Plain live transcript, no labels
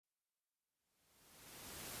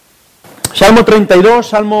Salmo 32,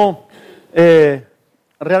 salmo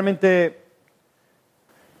realmente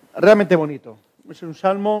bonito. Es un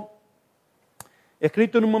salmo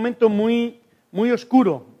escrito en un momento muy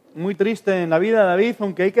oscuro, muy triste en la vida de David,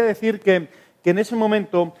 aunque hay que decir que en ese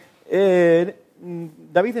momento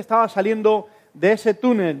David estaba saliendo de ese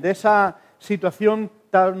túnel, de esa situación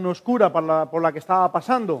tan oscura por la que estaba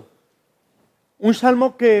pasando. Un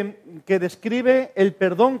salmo que describe el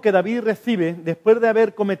perdón que David recibe después de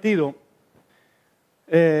haber cometido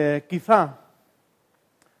quizá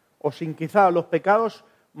los pecados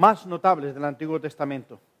más notables del Antiguo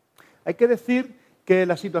Testamento. Hay que decir que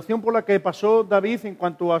la situación por la que pasó David en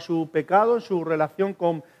cuanto a su pecado, su relación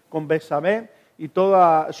con Betsabé y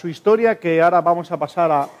toda su historia, que ahora vamos a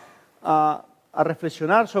pasar a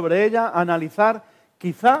reflexionar sobre ella, a analizar,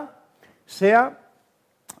 quizá sea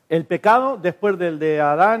el pecado, después del de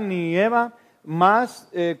Adán y Eva,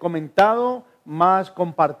 más comentado, más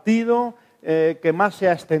compartido, que más se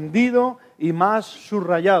ha extendido y más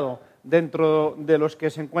subrayado dentro de los que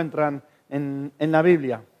se encuentran en la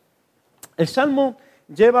Biblia. El Salmo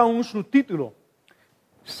lleva un subtítulo,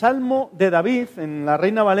 Salmo de David, en la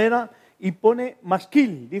Reina Valera, y pone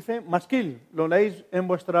masquil, dice masquil. ¿Lo leéis en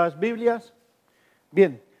vuestras Biblias?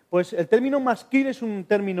 Bien, pues el término masquil es un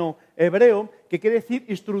término hebreo que quiere decir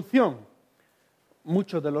instrucción.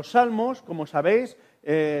 Muchos de los salmos, como sabéis,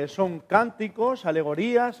 son cánticos,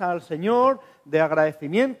 alegorías al Señor, de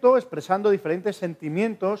agradecimiento, expresando diferentes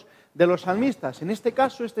sentimientos de los salmistas. En este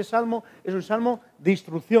caso, este salmo es un salmo de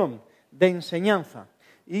instrucción, de enseñanza.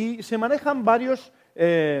 Y se manejan varios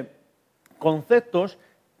conceptos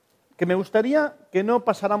que me gustaría que no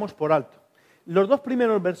pasáramos por alto. Los dos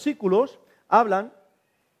primeros versículos hablan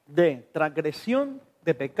de transgresión,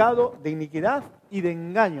 de pecado, de iniquidad y de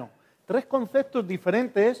engaño. Tres conceptos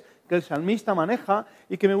diferentes que el salmista maneja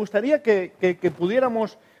y que me gustaría que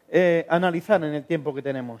pudiéramos analizar en el tiempo que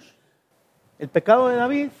tenemos. El pecado de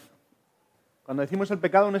David, cuando decimos el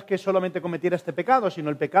pecado no es que solamente cometiera este pecado, sino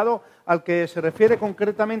el pecado al que se refiere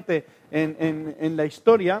concretamente en la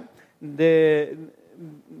historia,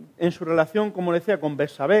 en su relación, como decía, con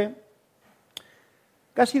Betsabé,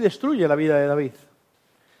 casi destruye la vida de David.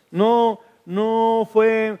 No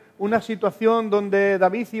fue una situación donde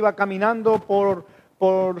David iba caminando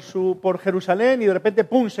por Jerusalén y de repente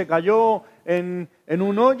 ¡pum!, se cayó en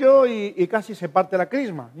un hoyo y casi se parte la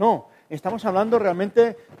crisma. No, estamos hablando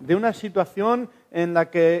realmente de una situación en la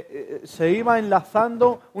que se iba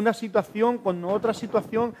enlazando una situación con otra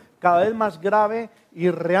situación cada vez más grave y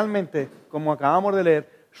realmente, como acabamos de leer,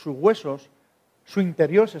 sus huesos, su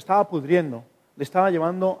interior se estaba pudriendo, le estaba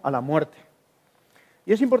llevando a la muerte.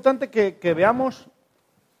 Y es importante que veamos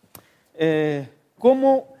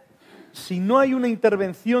cómo, si no hay una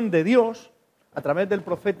intervención de Dios, a través del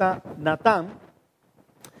profeta Natán,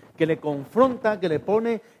 que le confronta, que le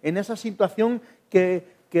pone en esa situación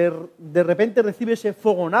que de repente recibe ese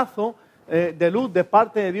fogonazo de luz de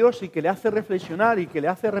parte de Dios y que le hace reflexionar y que le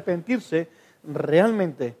hace arrepentirse,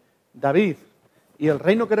 realmente David y el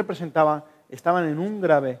reino que representaba estaban en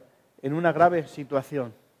una grave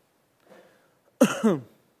situación.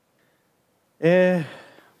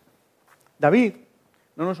 David,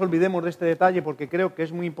 no nos olvidemos de este detalle porque creo que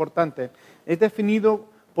es muy importante, es definido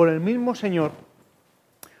por el mismo Señor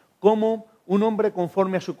como un hombre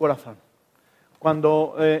conforme a su corazón.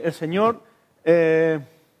 Cuando el Señor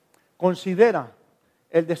considera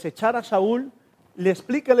el desechar a Saúl, le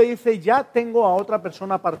explica y le dice, ya tengo a otra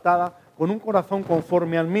persona apartada con un corazón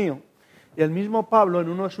conforme al mío. Y el mismo Pablo, en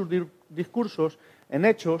uno de sus discursos, en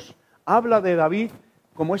Hechos, habla de David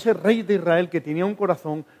como ese rey de Israel que tenía un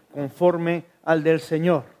corazón conforme al del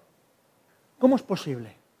Señor. ¿Cómo es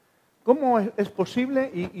posible? ¿Cómo es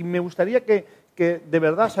posible? Y me gustaría que de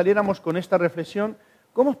verdad saliéramos con esta reflexión.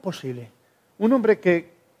 ¿Cómo es posible? Un hombre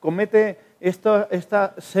que comete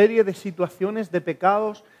esta serie de situaciones, de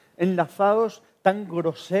pecados enlazados tan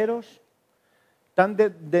groseros, tan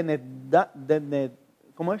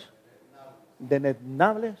 ¿cómo es?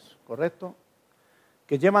 Deneznables, correcto,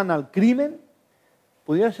 que llevan al crimen,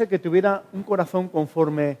 pudiera ser que tuviera un corazón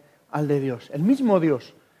conforme al de Dios. El mismo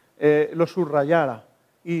Dios lo subrayara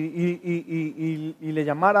y le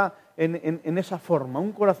llamara en esa forma,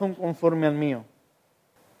 un corazón conforme al mío.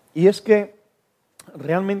 Y es que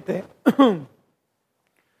realmente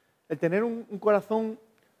el tener un corazón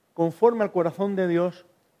conforme al corazón de Dios,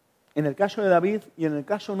 en el caso de David y en el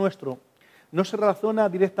caso nuestro, no se relaciona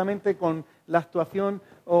directamente con la actuación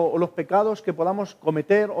o los pecados que podamos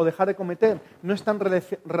cometer o dejar de cometer. No están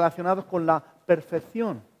relacionados con la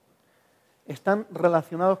perfección. Están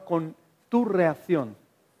relacionados con tu reacción,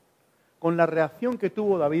 con la reacción que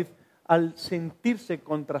tuvo David al sentirse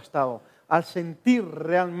contrastado, al sentir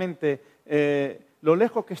realmente lo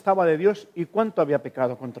lejos que estaba de Dios y cuánto había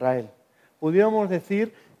pecado contra Él. Pudiéramos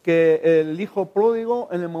decir que el hijo pródigo,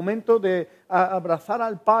 en el momento de abrazar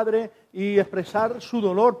al Padre y expresar su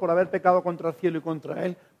dolor por haber pecado contra el cielo y contra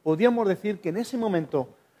Él, podíamos decir que en ese momento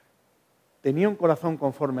tenía un corazón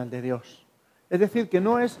conforme al de Dios. Es decir, que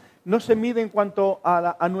no se mide en cuanto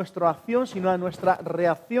a nuestra acción, sino a nuestra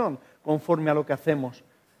reacción conforme a lo que hacemos.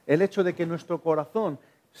 El hecho de que nuestro corazón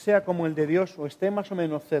sea como el de Dios o esté más o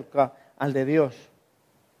menos cerca al de Dios.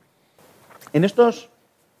 En estos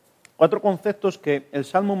 4 conceptos que el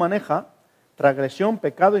Salmo maneja, transgresión,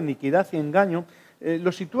 pecado, iniquidad y engaño,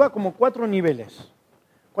 los sitúa como 4 niveles.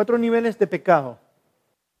 4 niveles de pecado.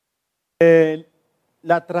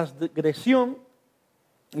 La transgresión,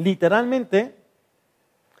 literalmente,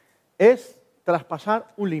 es traspasar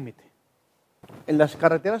un límite. En las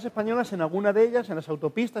carreteras españolas, en alguna de ellas, en las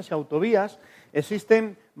autopistas y autovías,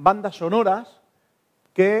 existen bandas sonoras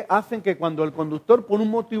que hacen que cuando el conductor, por un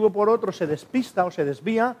motivo o por otro, se despista o se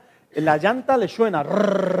desvía, la llanta le suena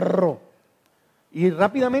y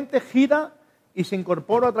rápidamente gira y se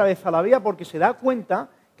incorpora otra vez a la vía porque se da cuenta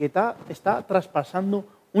que está traspasando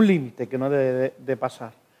un límite que no debe de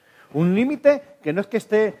pasar. Un límite que no es que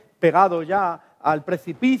esté pegado ya al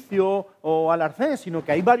precipicio o al arcén, sino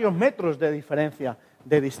que hay varios metros de diferencia,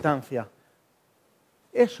 de distancia.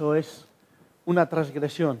 Eso es una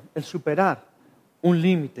transgresión, el superar un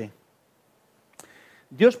límite.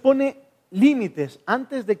 Dios pone límites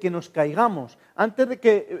antes de que nos caigamos, antes de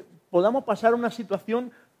que podamos pasar una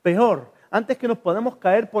situación peor, antes que nos podamos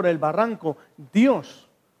caer por el barranco. Dios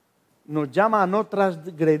nos llama a no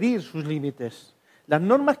transgredir sus límites. Las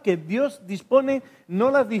normas que Dios dispone,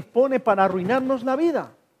 no las dispone para arruinarnos la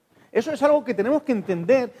vida. Eso es algo que tenemos que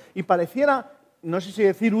entender y pareciera, no sé si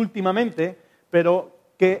decir últimamente, pero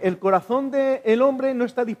que el corazón del hombre no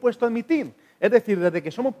está dispuesto a admitir. Es decir, desde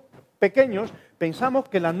que somos pequeños pensamos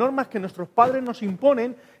que las normas que nuestros padres nos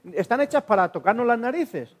imponen están hechas para tocarnos las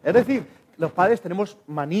narices. Es decir, los padres tenemos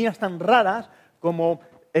manías tan raras como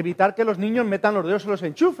evitar que los niños metan los dedos en los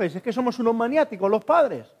enchufes. Es que somos unos maniáticos los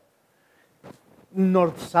padres.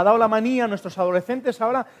 Nos ha dado la manía a nuestros adolescentes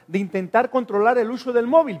ahora de intentar controlar el uso del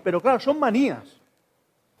móvil, pero claro, son manías.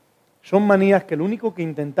 Son manías que lo único que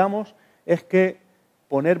intentamos es que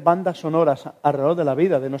poner bandas sonoras alrededor de la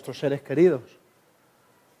vida de nuestros seres queridos.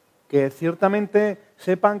 Que ciertamente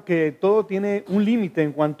sepan que todo tiene un límite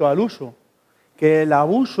en cuanto al uso, que el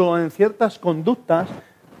abuso en ciertas conductas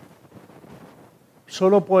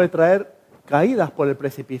solo puede traer caídas por el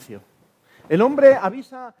precipicio. El hombre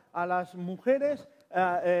avisa a las mujeres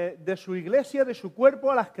de su iglesia, de su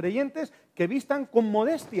cuerpo, a las creyentes, que vistan con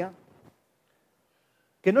modestia,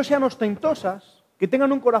 que no sean ostentosas, que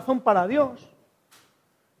tengan un corazón para Dios,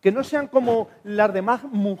 que no sean como las demás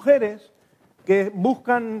mujeres que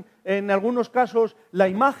buscan en algunos casos la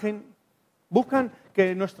imagen, buscan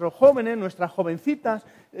que nuestros jóvenes, nuestras jovencitas,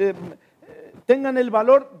 tengan el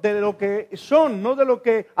valor de lo que son, no de lo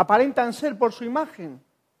que aparentan ser por su imagen.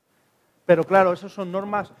 Pero claro, esas son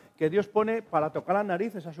normas que Dios pone para tocar las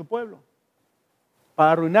narices a su pueblo,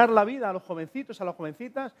 para arruinar la vida a los jovencitos, a las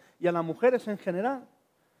jovencitas y a las mujeres en general.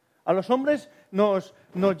 A los hombres nos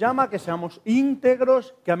llama a que seamos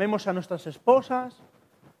íntegros, que amemos a nuestras esposas.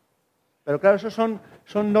 Pero claro, esas son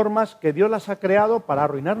normas que Dios las ha creado para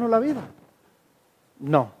arruinarnos la vida.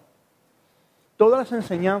 No. Todas las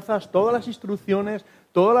enseñanzas, todas las instrucciones,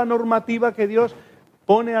 toda la normativa que Dios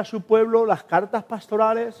pone a su pueblo, las cartas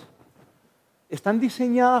pastorales, están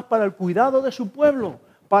diseñadas para el cuidado de su pueblo,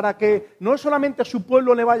 para que no solamente a su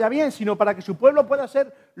pueblo le vaya bien, sino para que su pueblo pueda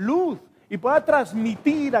ser luz y pueda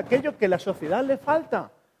transmitir aquello que a la sociedad le falta.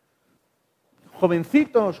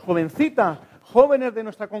 Jovencitos, jovencitas, jóvenes de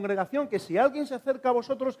nuestra congregación, que si alguien se acerca a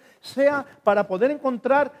vosotros sea para poder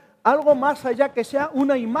encontrar algo más allá que sea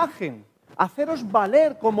una imagen, haceros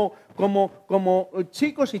valer como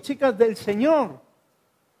chicos y chicas del Señor.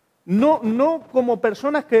 No como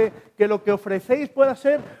personas que lo que ofrecéis pueda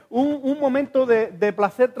ser un momento de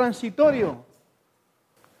placer transitorio.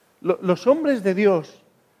 Los hombres de Dios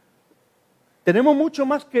tenemos mucho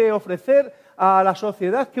más que ofrecer a la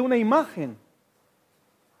sociedad que una imagen.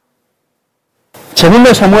 Segundo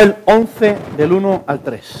de Samuel 11, del 1 al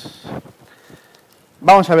 3.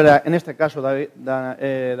 Vamos a ver en este caso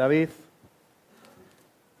David.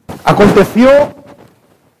 Aconteció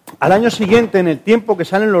al año siguiente, en el tiempo que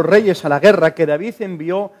salen los reyes a la guerra, que David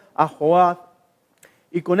envió a Joab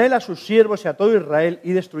y con él a sus siervos y a todo Israel,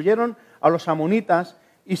 y destruyeron a los amonitas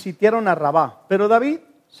y sitiaron a Rabá. Pero David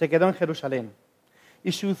se quedó en Jerusalén.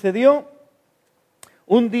 Y sucedió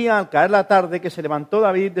Un día, al caer la tarde, que se levantó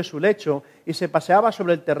David de su lecho y se paseaba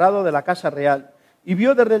sobre el terrado de la casa real, y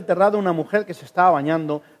vio desde el terrado una mujer que se estaba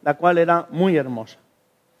bañando, la cual era muy hermosa.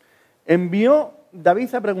 Envió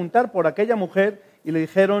David a preguntar por aquella mujer y le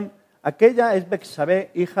dijeron: aquella es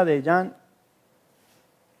Betsabé, hija de Jan,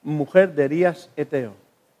 mujer de Urías Eteo.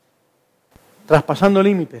 Traspasando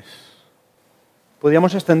límites.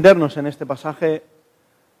 Podríamos extendernos en este pasaje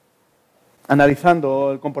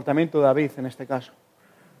analizando el comportamiento de David en este caso.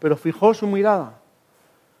 Pero fijó su mirada.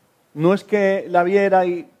 No es que la viera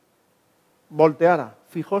y volteara,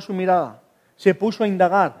 fijó su mirada. Se puso a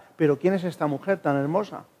indagar. ¿Pero quién es esta mujer tan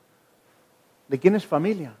hermosa? ¿De quién es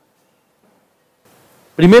familia?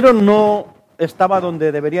 Primero, no estaba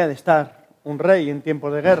donde debería de estar un rey en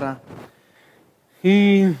tiempos de guerra.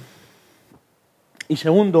 Y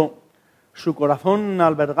segundo, su corazón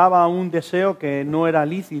albergaba un deseo que no era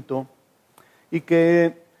lícito y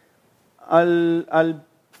que al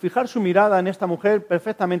fijar su mirada en esta mujer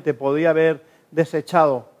perfectamente podía haber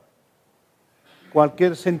desechado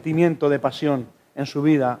cualquier sentimiento de pasión en su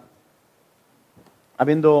vida,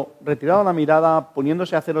 habiendo retirado la mirada,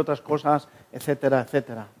 poniéndose a hacer otras cosas, etcétera,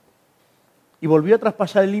 etcétera. Y volvió a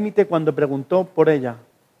traspasar el límite cuando preguntó por ella,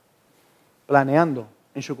 planeando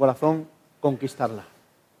en su corazón conquistarla.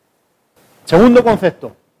 Segundo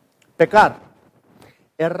concepto, pecar,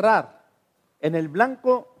 errar en el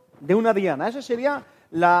blanco de una diana. Esa sería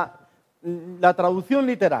la traducción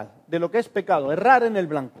literal de lo que es pecado, errar en el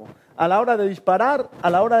blanco. A la hora de disparar, a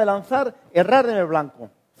la hora de lanzar, errar en el blanco,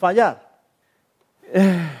 fallar.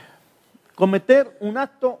 Cometer un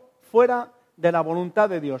acto fuera de la voluntad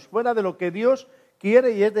de Dios, fuera de lo que Dios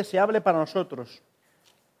quiere y es deseable para nosotros.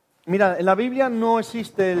 Mira, en la Biblia no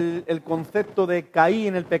existe el concepto de caí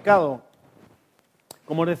en el pecado.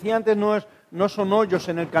 Como decía antes, no son hoyos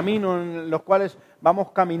en el camino en los cuales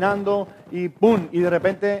vamos caminando y ¡pum! Y de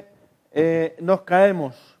repente nos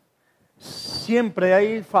caemos. Siempre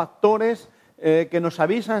hay factores que nos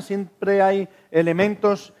avisan, siempre hay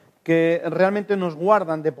elementos que realmente nos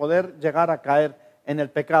guardan de poder llegar a caer en el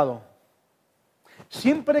pecado.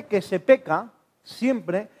 Siempre que se peca,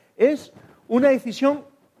 siempre es una decisión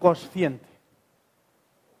consciente.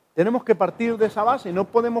 Tenemos que partir de esa base y no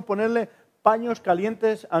podemos ponerle paños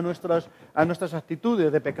calientes a nuestras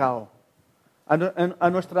actitudes de pecado, a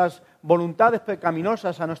nuestras voluntades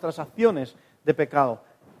pecaminosas, a nuestras acciones de pecado.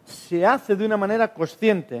 Se hace de una manera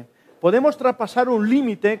consciente. Podemos traspasar un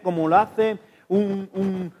límite como lo hace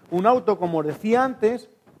un auto, como decía antes,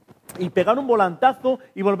 y pegar un volantazo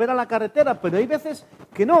y volver a la carretera, pero hay veces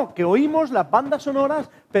que no, que oímos las bandas sonoras,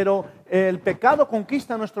 pero el pecado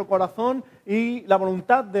conquista nuestro corazón y la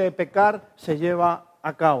voluntad de pecar se lleva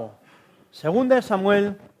a cabo. Segunda de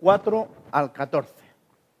Samuel 4 al 14.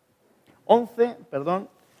 11,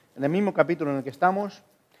 en el mismo capítulo en el que estamos,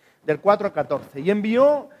 del 4 al 14. Y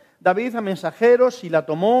envió David a mensajeros y la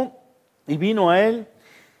tomó y vino a él,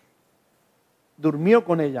 durmió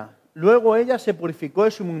con ella. Luego ella se purificó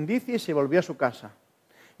de su inmundicia y se volvió a su casa.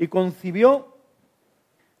 Y concibió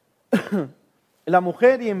la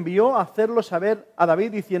mujer y envió a hacerlo saber a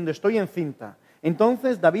David diciendo: estoy encinta.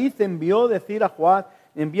 Entonces David envió decir a Joab: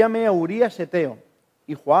 envíame a Urías Eteo.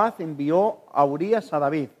 Y Joab envió a Urías a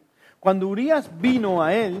David. Cuando Urías vino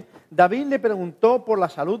a él, David le preguntó por la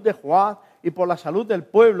salud de Joab y por la salud del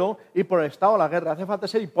pueblo y por el estado de la guerra. Hace falta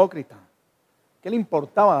ser hipócrita. ¿Qué le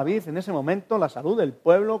importaba a David en ese momento? La salud del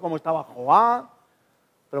pueblo, cómo estaba Joab.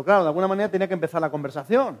 Pero claro, de alguna manera tenía que empezar la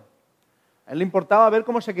conversación. A él le importaba ver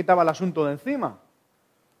cómo se quitaba el asunto de encima.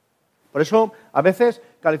 Por eso a veces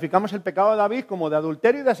calificamos el pecado de David como de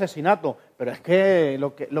adulterio y de asesinato. Pero es que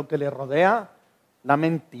lo que le rodea, la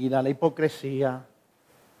mentira, la hipocresía,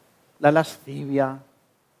 la lascivia.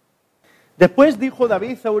 Después dijo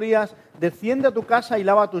David a Urías: desciende a tu casa y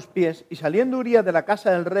lava tus pies. Y saliendo Urías de la casa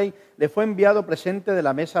del rey, le fue enviado presente de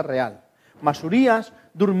la mesa real. Mas Urías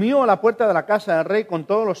durmió a la puerta de la casa del rey con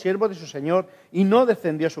todos los siervos de su señor y no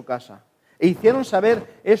descendió a su casa. E hicieron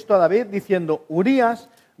saber esto a David diciendo: Urías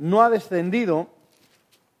no ha descendido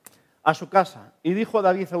a su casa. Y dijo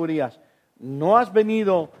David a Urías: ¿no has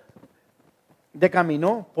venido de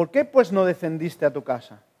camino? ¿Por qué pues no descendiste a tu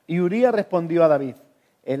casa? Y Urías respondió a David: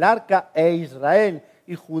 el arca e Israel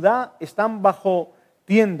y Judá están bajo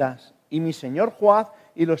tiendas, y mi señor Joab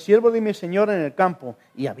y los siervos de mi señor en el campo.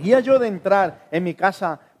 ¿Y había yo de entrar en mi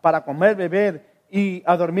casa para comer, beber y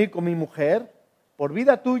a dormir con mi mujer? Por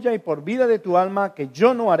vida tuya y por vida de tu alma, que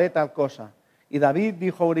yo no haré tal cosa. Y David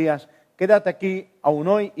dijo a Urías: quédate aquí aún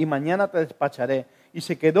hoy y mañana te despacharé. Y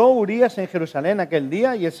se quedó Urías en Jerusalén aquel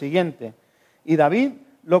día y el siguiente. Y David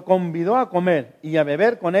lo convidó a comer y a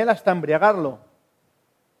beber con él hasta embriagarlo.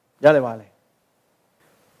 Ya le vale.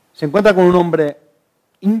 Se encuentra con un hombre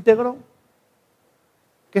íntegro,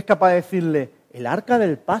 que es capaz de decirle, el arca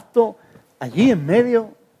del pacto allí en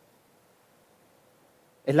medio,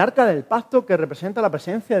 el arca del pacto que representa la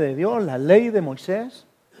presencia de Dios, la ley de Moisés,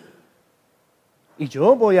 y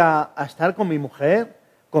yo voy a estar con mi mujer,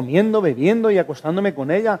 comiendo, bebiendo y acostándome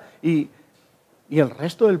con ella, y el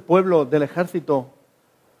resto del pueblo, del ejército,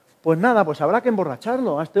 pues nada, pues habrá que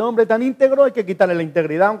emborracharlo. A este hombre tan íntegro hay que quitarle la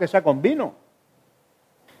integridad, aunque sea con vino.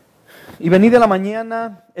 Y venida la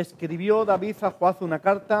mañana, escribió David a Joab una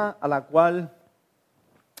carta a la cual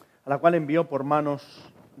envió por manos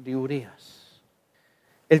de Urías.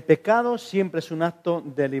 El pecado siempre es un acto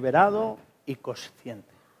deliberado y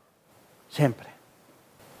consciente. Siempre.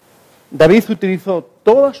 David utilizó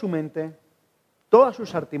toda su mente, todas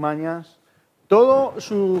sus artimañas, todo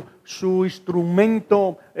su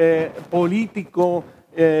instrumento político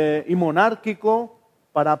y monárquico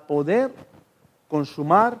para poder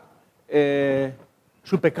consumar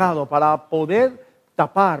su pecado, para poder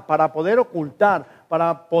tapar, para poder ocultar,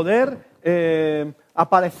 para poder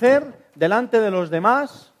aparecer delante de los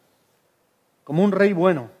demás como un rey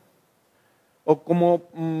bueno, o como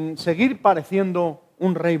seguir pareciendo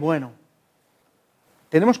un rey bueno.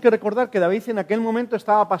 Tenemos que recordar que David en aquel momento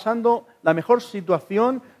estaba pasando la mejor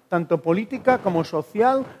situación, tanto política como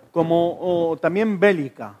social, como también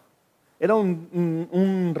bélica. Era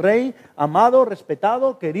un rey amado,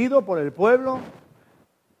 respetado, querido por el pueblo.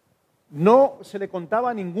 No se le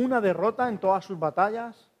contaba ninguna derrota en todas sus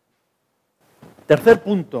batallas. Tercer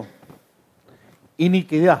punto,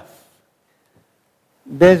 iniquidad.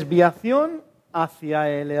 Desviación hacia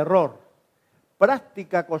el error.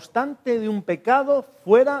 Práctica constante de un pecado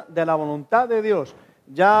fuera de la voluntad de Dios.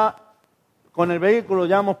 Ya con el vehículo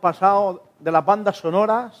ya hemos pasado de las bandas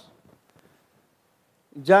sonoras,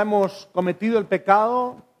 ya hemos cometido el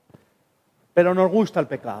pecado, pero nos gusta el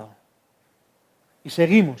pecado. Y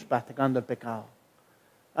seguimos practicando el pecado.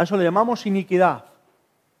 A eso le llamamos iniquidad.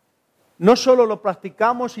 No solo lo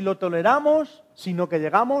practicamos y lo toleramos, sino que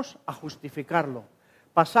llegamos a justificarlo.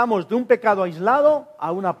 Pasamos de un pecado aislado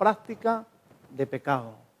a una práctica de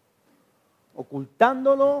pecado,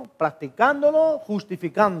 ocultándolo, practicándolo,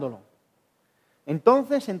 justificándolo.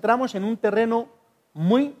 Entonces entramos en un terreno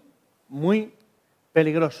muy, muy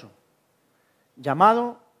peligroso,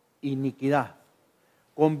 llamado iniquidad,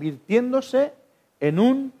 convirtiéndose en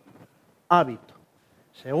un hábito.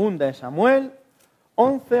 Segunda de Samuel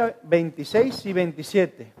 11, 26 y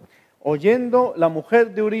 27. Oyendo la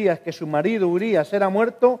mujer de Urías que su marido Urías era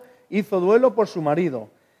muerto, hizo duelo por su marido.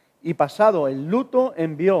 Y pasado el luto,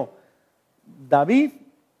 envió David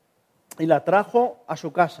y la trajo a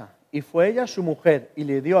su casa. Y fue ella su mujer, y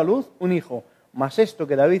le dio a luz un hijo. Mas esto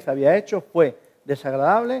que David había hecho fue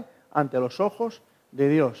desagradable ante los ojos de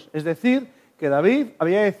Dios. Es decir, que David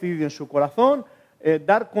había decidido en su corazón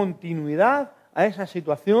dar continuidad a esa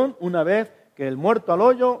situación una vez que el muerto al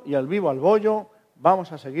hoyo y el vivo al bollo.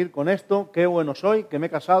 Vamos a seguir con esto. Qué bueno soy que me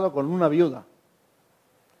he casado con una viuda.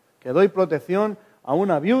 Que doy protección a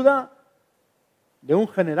una viuda de un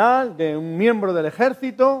general, de un miembro del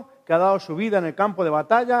ejército que ha dado su vida en el campo de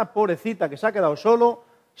batalla, pobrecita que se ha quedado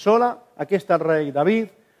sola. Aquí está el rey David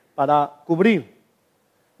para cubrir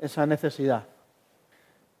esa necesidad.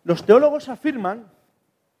 Los teólogos afirman,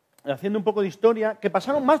 haciendo un poco de historia, que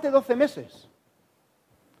pasaron más de 12 meses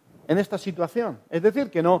en esta situación. Es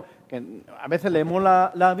decir, que a veces leemos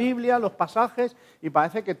la Biblia, los pasajes, y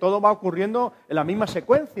parece que todo va ocurriendo en la misma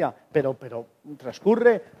secuencia, pero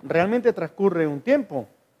realmente transcurre un tiempo.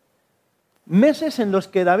 Meses en los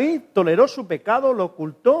que David toleró su pecado, lo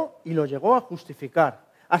ocultó y lo llegó a justificar,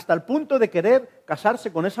 hasta el punto de querer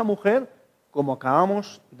casarse con esa mujer, como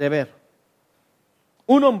acabamos de ver.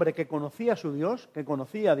 Un hombre que conocía a su Dios, que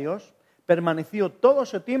conocía a Dios, permaneció todo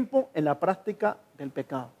ese tiempo en la práctica del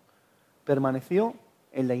pecado. Permaneció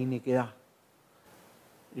en la iniquidad.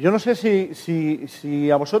 Yo no sé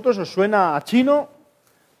si a vosotros os suena a chino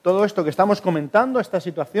todo esto que estamos comentando, esta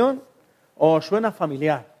situación, o os suena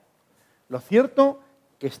familiar. Lo cierto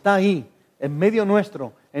que está ahí, en medio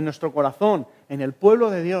nuestro, en nuestro corazón, en el pueblo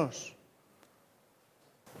de Dios.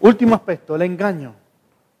 Último aspecto, el engaño.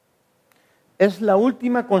 Es la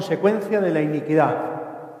última consecuencia de la iniquidad.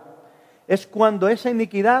 Es cuando esa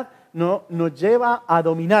iniquidad nos lleva a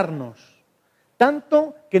dominarnos,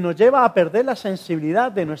 tanto que nos lleva a perder la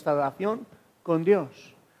sensibilidad de nuestra relación con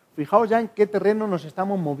Dios. Fijaos ya en qué terreno nos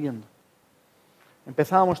estamos moviendo.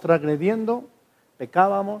 Empezábamos transgrediendo,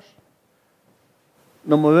 pecábamos,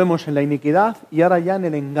 nos movemos en la iniquidad y ahora ya en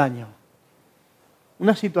el engaño.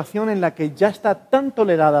 Una situación en la que ya está tan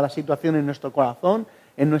tolerada la situación en nuestro corazón,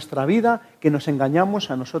 en nuestra vida, que nos engañamos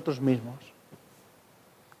a nosotros mismos.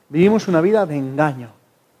 Vivimos una vida de engaño,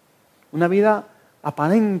 una vida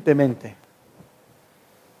aparentemente,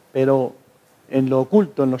 pero en lo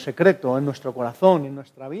oculto, en lo secreto, en nuestro corazón, en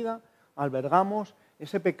nuestra vida, albergamos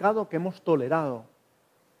ese pecado que hemos tolerado,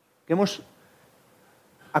 que hemos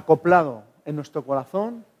acoplado en nuestro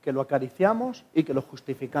corazón, que lo acariciamos y que lo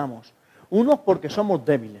justificamos. Unos porque somos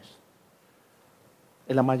débiles,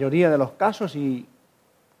 en la mayoría de los casos, y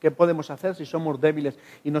 ¿qué podemos hacer si somos débiles?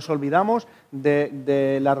 Y nos olvidamos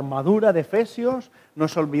de la armadura de Efesios,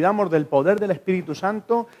 nos olvidamos del poder del Espíritu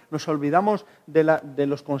Santo, nos olvidamos de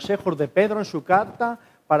los consejos de Pedro en su carta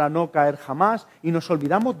para no caer jamás, y nos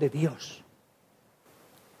olvidamos de Dios.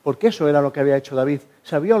 Porque eso era lo que había hecho David,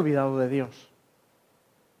 se había olvidado de Dios.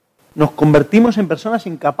 Nos convertimos en personas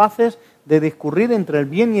incapaces de discurrir entre el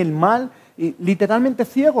bien y el mal, y literalmente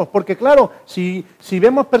ciegos, porque claro, si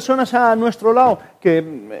vemos personas a nuestro lado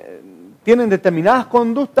que tienen determinadas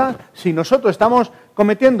conductas, si nosotros estamos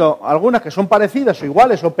cometiendo algunas que son parecidas o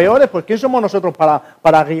iguales o peores, pues ¿quién somos nosotros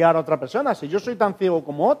para guiar a otra persona? Si yo soy tan ciego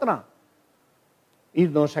como otra. Y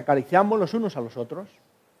nos acariciamos los unos a los otros.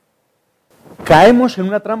 Caemos en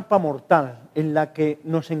una trampa mortal en la que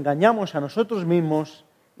nos engañamos a nosotros mismos,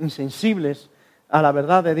 insensibles a la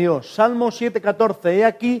verdad de Dios. Salmo 7:14, he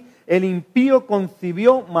aquí, el impío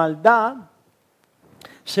concibió maldad,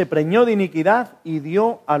 se preñó de iniquidad y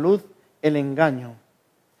dio a luz el engaño.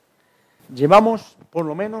 Llevamos por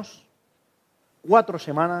lo menos 4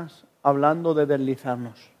 semanas hablando de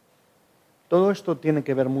deslizarnos. Todo esto tiene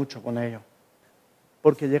que ver mucho con ello,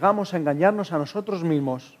 porque llegamos a engañarnos a nosotros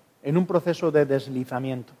mismos en un proceso de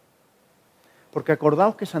deslizamiento. Porque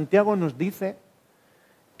acordaos que Santiago nos dice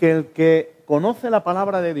que el que conoce la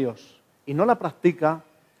palabra de Dios y no la practica,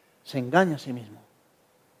 se engaña a sí mismo.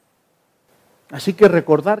 Así que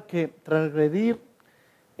recordar que transgredir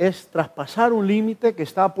es traspasar un límite que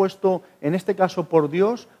está puesto, en este caso, por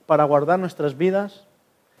Dios para guardar nuestras vidas,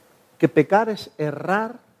 que pecar es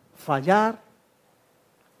errar, fallar,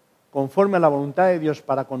 conforme a la voluntad de Dios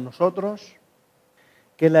para con nosotros,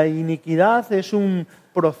 que la iniquidad es un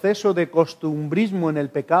proceso de costumbrismo en el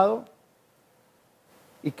pecado,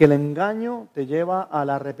 y que el engaño te lleva a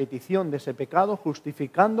la repetición de ese pecado,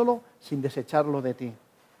 justificándolo sin desecharlo de ti.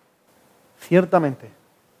 Ciertamente,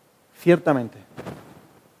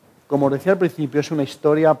 como decía al principio, es una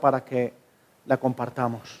historia para que la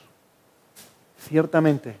compartamos.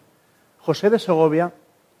 Ciertamente, José de Segovia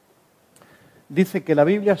dice que la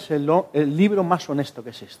Biblia es el libro más honesto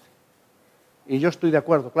que existe. Y yo estoy de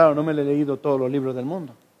acuerdo, claro, no me he leído todos los libros del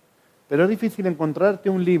mundo, pero es difícil encontrarte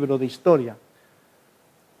un libro de historia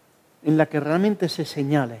en la que realmente se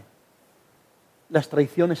señale las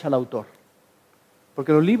traiciones al autor.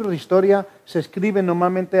 Porque los libros de historia se escriben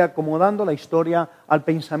normalmente acomodando la historia al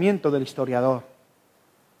pensamiento del historiador.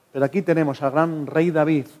 Pero aquí tenemos al gran rey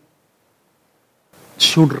David,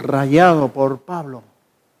 subrayado por Pablo,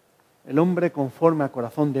 el hombre conforme al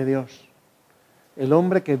corazón de Dios, el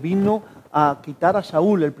hombre que vino a quitar a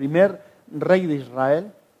Saúl, el primer rey de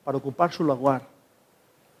Israel, para ocupar su lugar.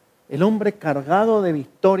 El hombre cargado de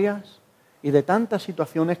victorias y de tantas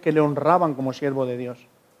situaciones que le honraban como siervo de Dios.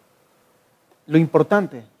 Lo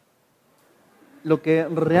importante, lo que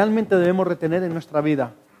realmente debemos retener en nuestra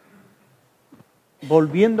vida,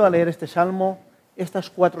 volviendo a leer este salmo, estas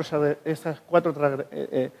cuatro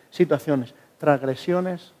situaciones: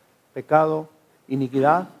 transgresiones, pecado,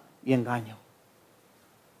 iniquidad y engaño.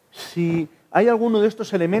 Si hay alguno de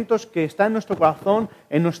estos elementos que está en nuestro corazón,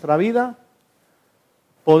 en nuestra vida,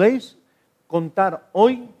 podéis contar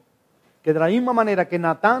hoy que de la misma manera que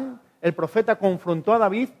Natán, el profeta, confrontó a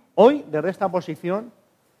David, hoy, desde esta posición,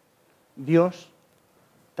 Dios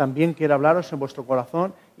también quiere hablaros en vuestro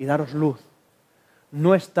corazón y daros luz.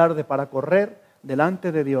 No es tarde para correr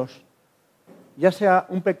delante de Dios, ya sea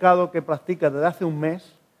un pecado que practicas desde hace un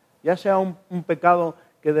mes, ya sea un pecado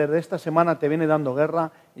que desde esta semana te viene dando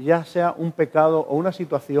guerra, ya sea un pecado o una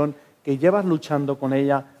situación que llevas luchando con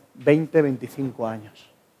ella 20, 25 años.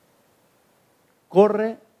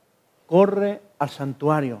 Corre al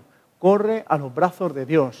santuario, corre a los brazos de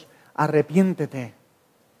Dios, arrepiéntete.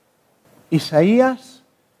 Isaías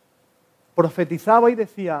profetizaba y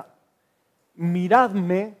decía: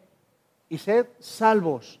 miradme y sed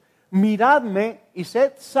salvos, miradme y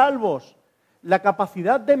sed salvos. La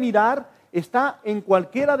capacidad de mirar está en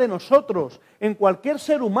cualquiera de nosotros, en cualquier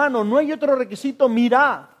ser humano, no hay otro requisito,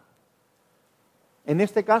 mirad. En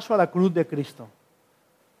este caso a la cruz de Cristo,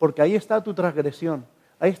 porque ahí está tu transgresión,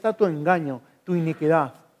 ahí está tu engaño, tu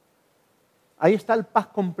iniquidad. Ahí está el paz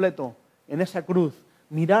completo, en esa cruz.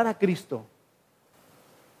 Mirar a Cristo.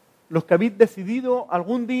 los que habéis decidido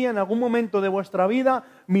algún día, en algún momento de vuestra vida,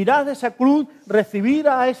 mirar esa cruz, recibir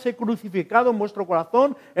a ese crucificado en vuestro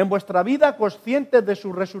corazón, en vuestra vida, conscientes de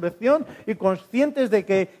su resurrección y conscientes de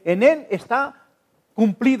que en Él está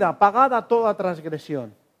cumplida, pagada toda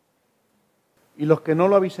transgresión. Y los que no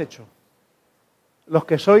lo habéis hecho, los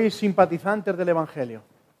que sois simpatizantes del Evangelio,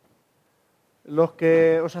 los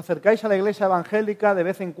que os acercáis a la iglesia evangélica de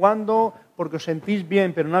vez en cuando porque os sentís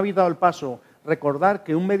bien, pero no habéis dado el paso, recordad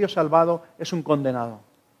que un medio salvado es un condenado.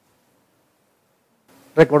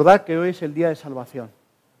 Recordad que hoy es el día de salvación.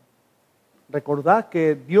 Recordad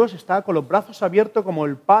que Dios está con los brazos abiertos como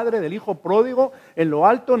el padre del hijo pródigo en lo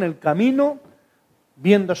alto, en el camino,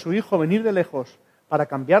 viendo a su hijo venir de lejos para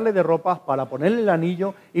cambiarle de ropas, para ponerle el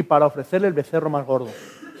anillo y para ofrecerle el becerro más gordo.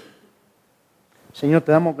 Señor,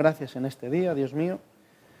 te damos gracias en este día, Dios mío,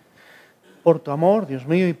 por tu amor, Dios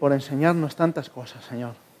mío, y por enseñarnos tantas cosas,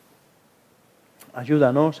 Señor.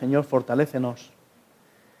 Ayúdanos, Señor, fortalécenos.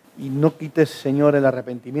 Y no quites, Señor, el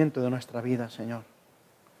arrepentimiento de nuestra vida, Señor.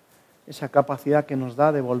 Esa capacidad que nos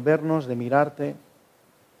da de volvernos, de mirarte,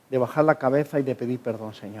 de bajar la cabeza y de pedir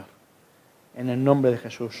perdón, Señor. En el nombre de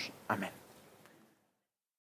Jesús. Amén.